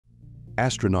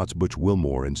Astronauts Butch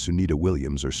Wilmore and Sunita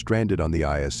Williams are stranded on the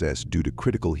ISS due to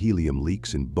critical helium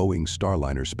leaks in Boeing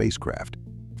Starliner spacecraft.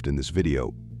 In this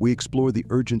video, we explore the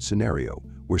urgent scenario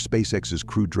where SpaceX's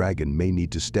Crew Dragon may need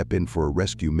to step in for a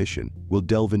rescue mission. We'll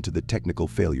delve into the technical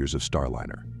failures of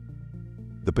Starliner,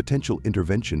 the potential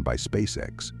intervention by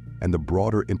SpaceX, and the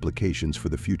broader implications for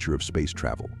the future of space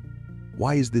travel.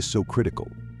 Why is this so critical,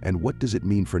 and what does it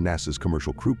mean for NASA's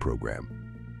commercial crew program?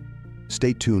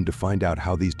 Stay tuned to find out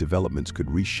how these developments could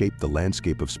reshape the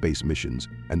landscape of space missions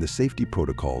and the safety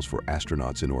protocols for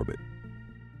astronauts in orbit.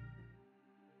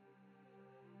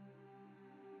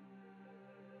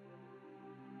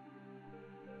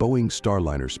 Boeing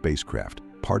Starliner spacecraft,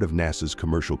 part of NASA's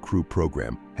commercial crew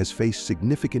program, has faced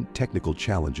significant technical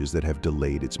challenges that have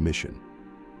delayed its mission.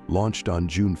 Launched on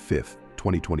June 5,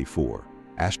 2024,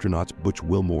 astronauts Butch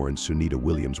Wilmore and Sunita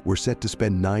Williams were set to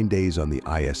spend 9 days on the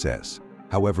ISS.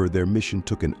 However, their mission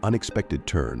took an unexpected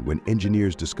turn when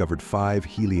engineers discovered 5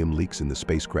 helium leaks in the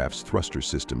spacecraft's thruster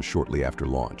system shortly after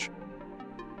launch.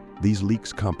 These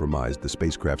leaks compromised the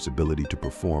spacecraft's ability to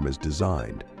perform as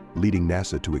designed, leading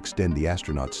NASA to extend the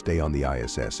astronauts' stay on the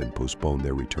ISS and postpone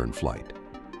their return flight.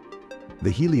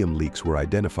 The helium leaks were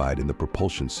identified in the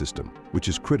propulsion system, which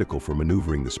is critical for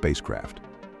maneuvering the spacecraft.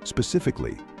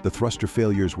 Specifically, the thruster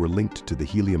failures were linked to the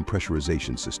helium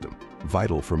pressurization system,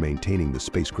 vital for maintaining the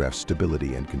spacecraft's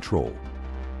stability and control.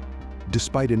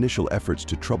 Despite initial efforts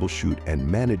to troubleshoot and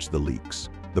manage the leaks,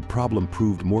 the problem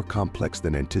proved more complex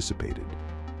than anticipated.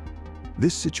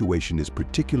 This situation is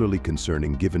particularly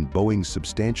concerning given Boeing's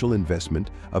substantial investment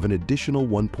of an additional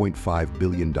 $1.5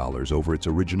 billion over its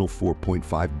original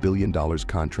 $4.5 billion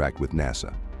contract with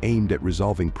NASA, aimed at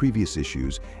resolving previous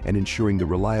issues and ensuring the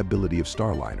reliability of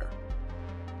Starliner.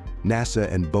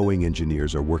 NASA and Boeing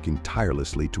engineers are working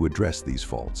tirelessly to address these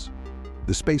faults.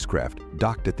 The spacecraft,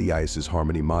 docked at the ISS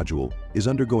Harmony module, is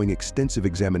undergoing extensive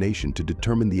examination to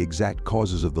determine the exact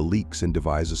causes of the leaks and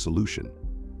devise a solution.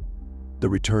 The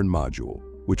return module,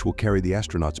 which will carry the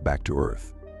astronauts back to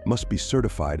Earth, must be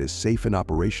certified as safe and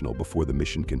operational before the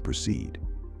mission can proceed.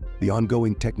 The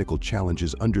ongoing technical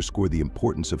challenges underscore the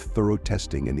importance of thorough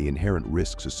testing and the inherent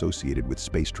risks associated with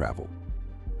space travel.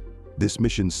 This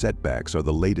mission's setbacks are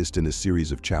the latest in a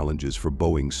series of challenges for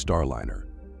Boeing's Starliner.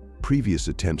 Previous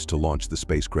attempts to launch the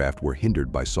spacecraft were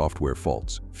hindered by software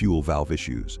faults, fuel valve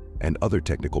issues, and other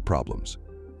technical problems.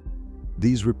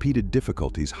 These repeated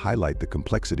difficulties highlight the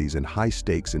complexities and high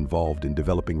stakes involved in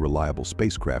developing reliable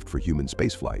spacecraft for human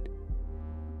spaceflight.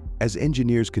 As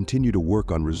engineers continue to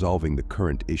work on resolving the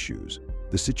current issues,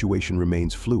 the situation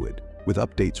remains fluid, with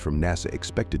updates from NASA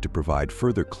expected to provide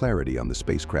further clarity on the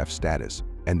spacecraft's status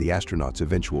and the astronauts'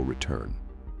 eventual return.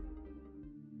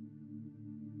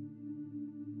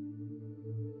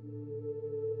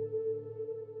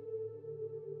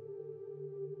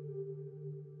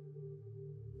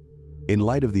 In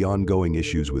light of the ongoing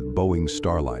issues with Boeing's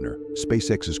Starliner,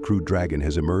 SpaceX's Crew Dragon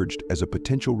has emerged as a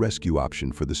potential rescue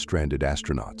option for the stranded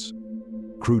astronauts.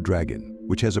 Crew Dragon,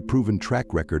 which has a proven track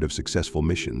record of successful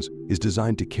missions, is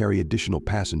designed to carry additional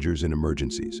passengers in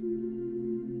emergencies.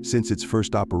 Since its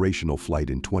first operational flight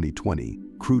in 2020,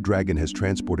 Crew Dragon has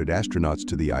transported astronauts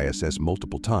to the ISS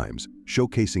multiple times,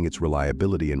 showcasing its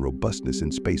reliability and robustness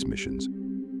in space missions.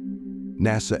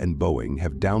 NASA and Boeing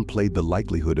have downplayed the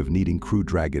likelihood of needing Crew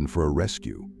Dragon for a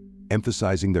rescue,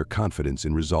 emphasizing their confidence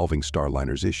in resolving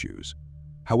Starliner's issues.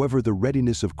 However, the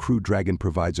readiness of Crew Dragon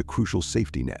provides a crucial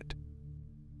safety net.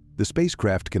 The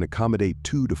spacecraft can accommodate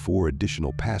 2 to 4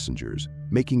 additional passengers,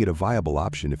 making it a viable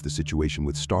option if the situation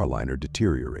with Starliner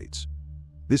deteriorates.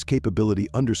 This capability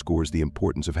underscores the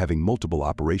importance of having multiple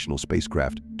operational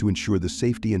spacecraft to ensure the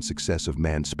safety and success of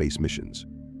manned space missions.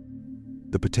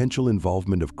 The potential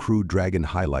involvement of Crew Dragon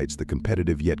highlights the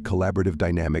competitive yet collaborative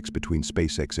dynamics between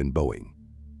SpaceX and Boeing.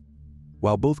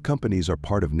 While both companies are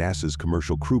part of NASA's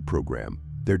commercial crew program,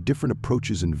 their different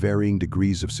approaches and varying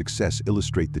degrees of success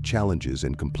illustrate the challenges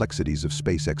and complexities of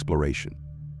space exploration.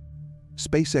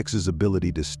 SpaceX's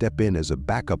ability to step in as a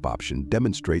backup option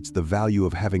demonstrates the value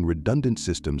of having redundant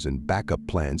systems and backup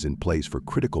plans in place for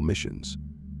critical missions.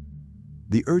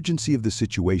 The urgency of the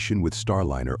situation with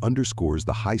Starliner underscores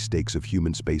the high stakes of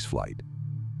human spaceflight.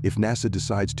 If NASA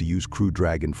decides to use Crew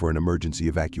Dragon for an emergency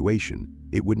evacuation,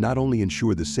 it would not only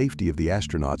ensure the safety of the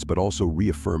astronauts but also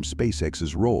reaffirm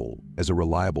SpaceX's role as a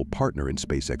reliable partner in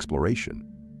space exploration.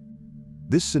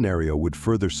 This scenario would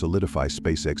further solidify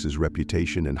SpaceX's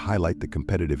reputation and highlight the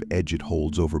competitive edge it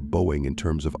holds over Boeing in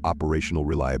terms of operational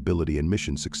reliability and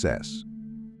mission success.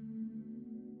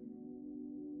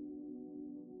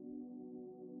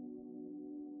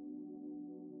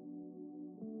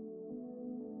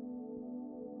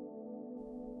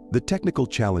 The technical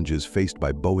challenges faced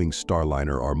by Boeing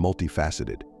Starliner are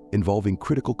multifaceted, involving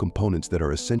critical components that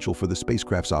are essential for the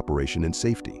spacecraft's operation and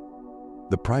safety.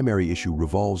 The primary issue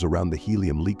revolves around the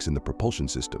helium leaks in the propulsion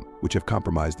system, which have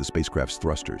compromised the spacecraft's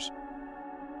thrusters.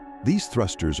 These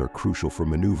thrusters are crucial for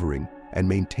maneuvering and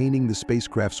maintaining the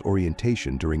spacecraft's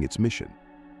orientation during its mission.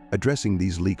 Addressing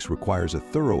these leaks requires a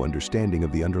thorough understanding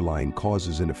of the underlying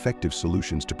causes and effective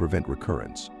solutions to prevent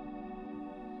recurrence.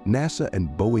 NASA and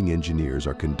Boeing engineers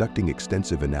are conducting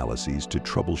extensive analyses to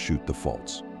troubleshoot the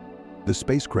faults. The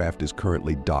spacecraft is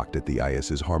currently docked at the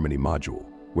ISS Harmony module,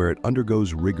 where it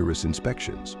undergoes rigorous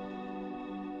inspections.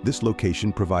 This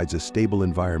location provides a stable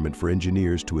environment for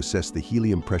engineers to assess the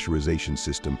helium pressurization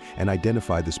system and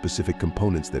identify the specific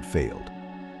components that failed.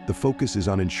 The focus is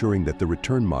on ensuring that the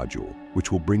return module,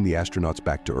 which will bring the astronauts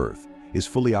back to Earth, is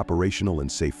fully operational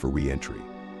and safe for re-entry.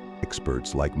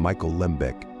 Experts like Michael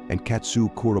Lembeck and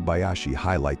Katsuo Kurobayashi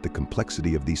highlight the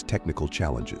complexity of these technical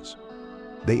challenges.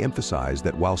 They emphasize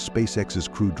that while SpaceX's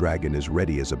Crew Dragon is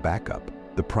ready as a backup,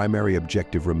 the primary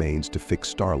objective remains to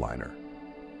fix Starliner.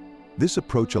 This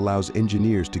approach allows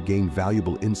engineers to gain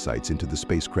valuable insights into the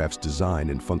spacecraft's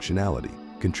design and functionality,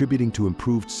 contributing to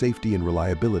improved safety and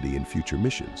reliability in future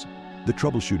missions. The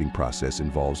troubleshooting process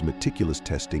involves meticulous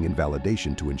testing and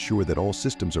validation to ensure that all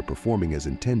systems are performing as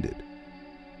intended.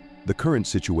 The current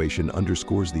situation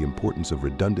underscores the importance of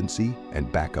redundancy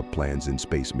and backup plans in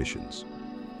space missions.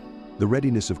 The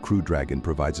readiness of Crew Dragon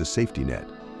provides a safety net,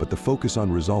 but the focus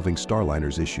on resolving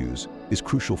Starliner's issues is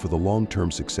crucial for the long-term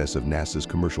success of NASA's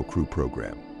Commercial Crew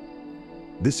program.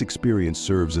 This experience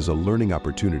serves as a learning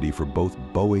opportunity for both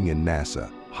Boeing and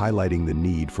NASA, highlighting the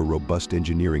need for robust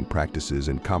engineering practices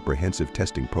and comprehensive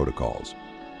testing protocols.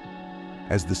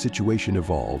 As the situation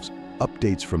evolves,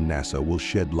 updates from NASA will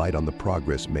shed light on the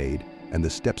progress made and the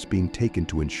steps being taken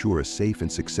to ensure a safe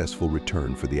and successful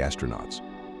return for the astronauts.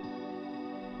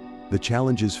 The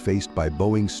challenges faced by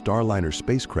Boeing's Starliner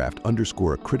spacecraft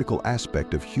underscore a critical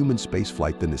aspect of human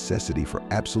spaceflight: the necessity for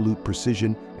absolute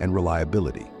precision and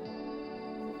reliability.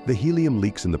 The helium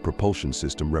leaks in the propulsion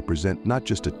system represent not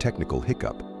just a technical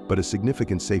hiccup, but a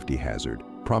significant safety hazard,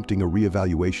 prompting a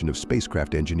re-evaluation of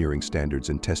spacecraft engineering standards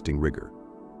and testing rigor.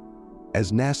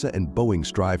 As NASA and Boeing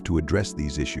strive to address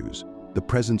these issues, the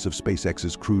presence of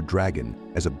SpaceX's Crew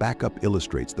Dragon as a backup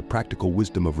illustrates the practical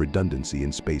wisdom of redundancy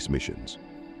in space missions.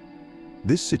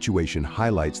 This situation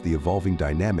highlights the evolving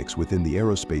dynamics within the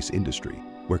aerospace industry,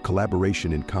 where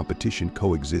collaboration and competition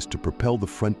coexist to propel the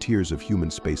frontiers of human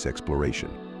space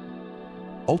exploration.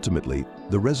 Ultimately,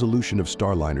 the resolution of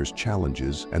Starliner's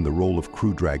challenges and the role of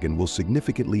Crew Dragon will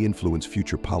significantly influence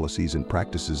future policies and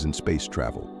practices in space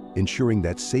travel, ensuring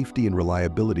that safety and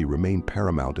reliability remain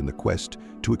paramount in the quest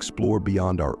to explore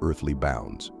beyond our earthly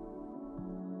bounds.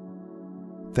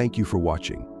 Thank you for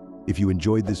watching. If you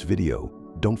enjoyed this video,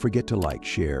 don't forget to like,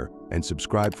 share, and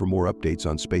subscribe for more updates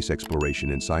on space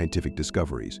exploration and scientific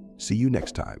discoveries. See you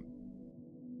next time.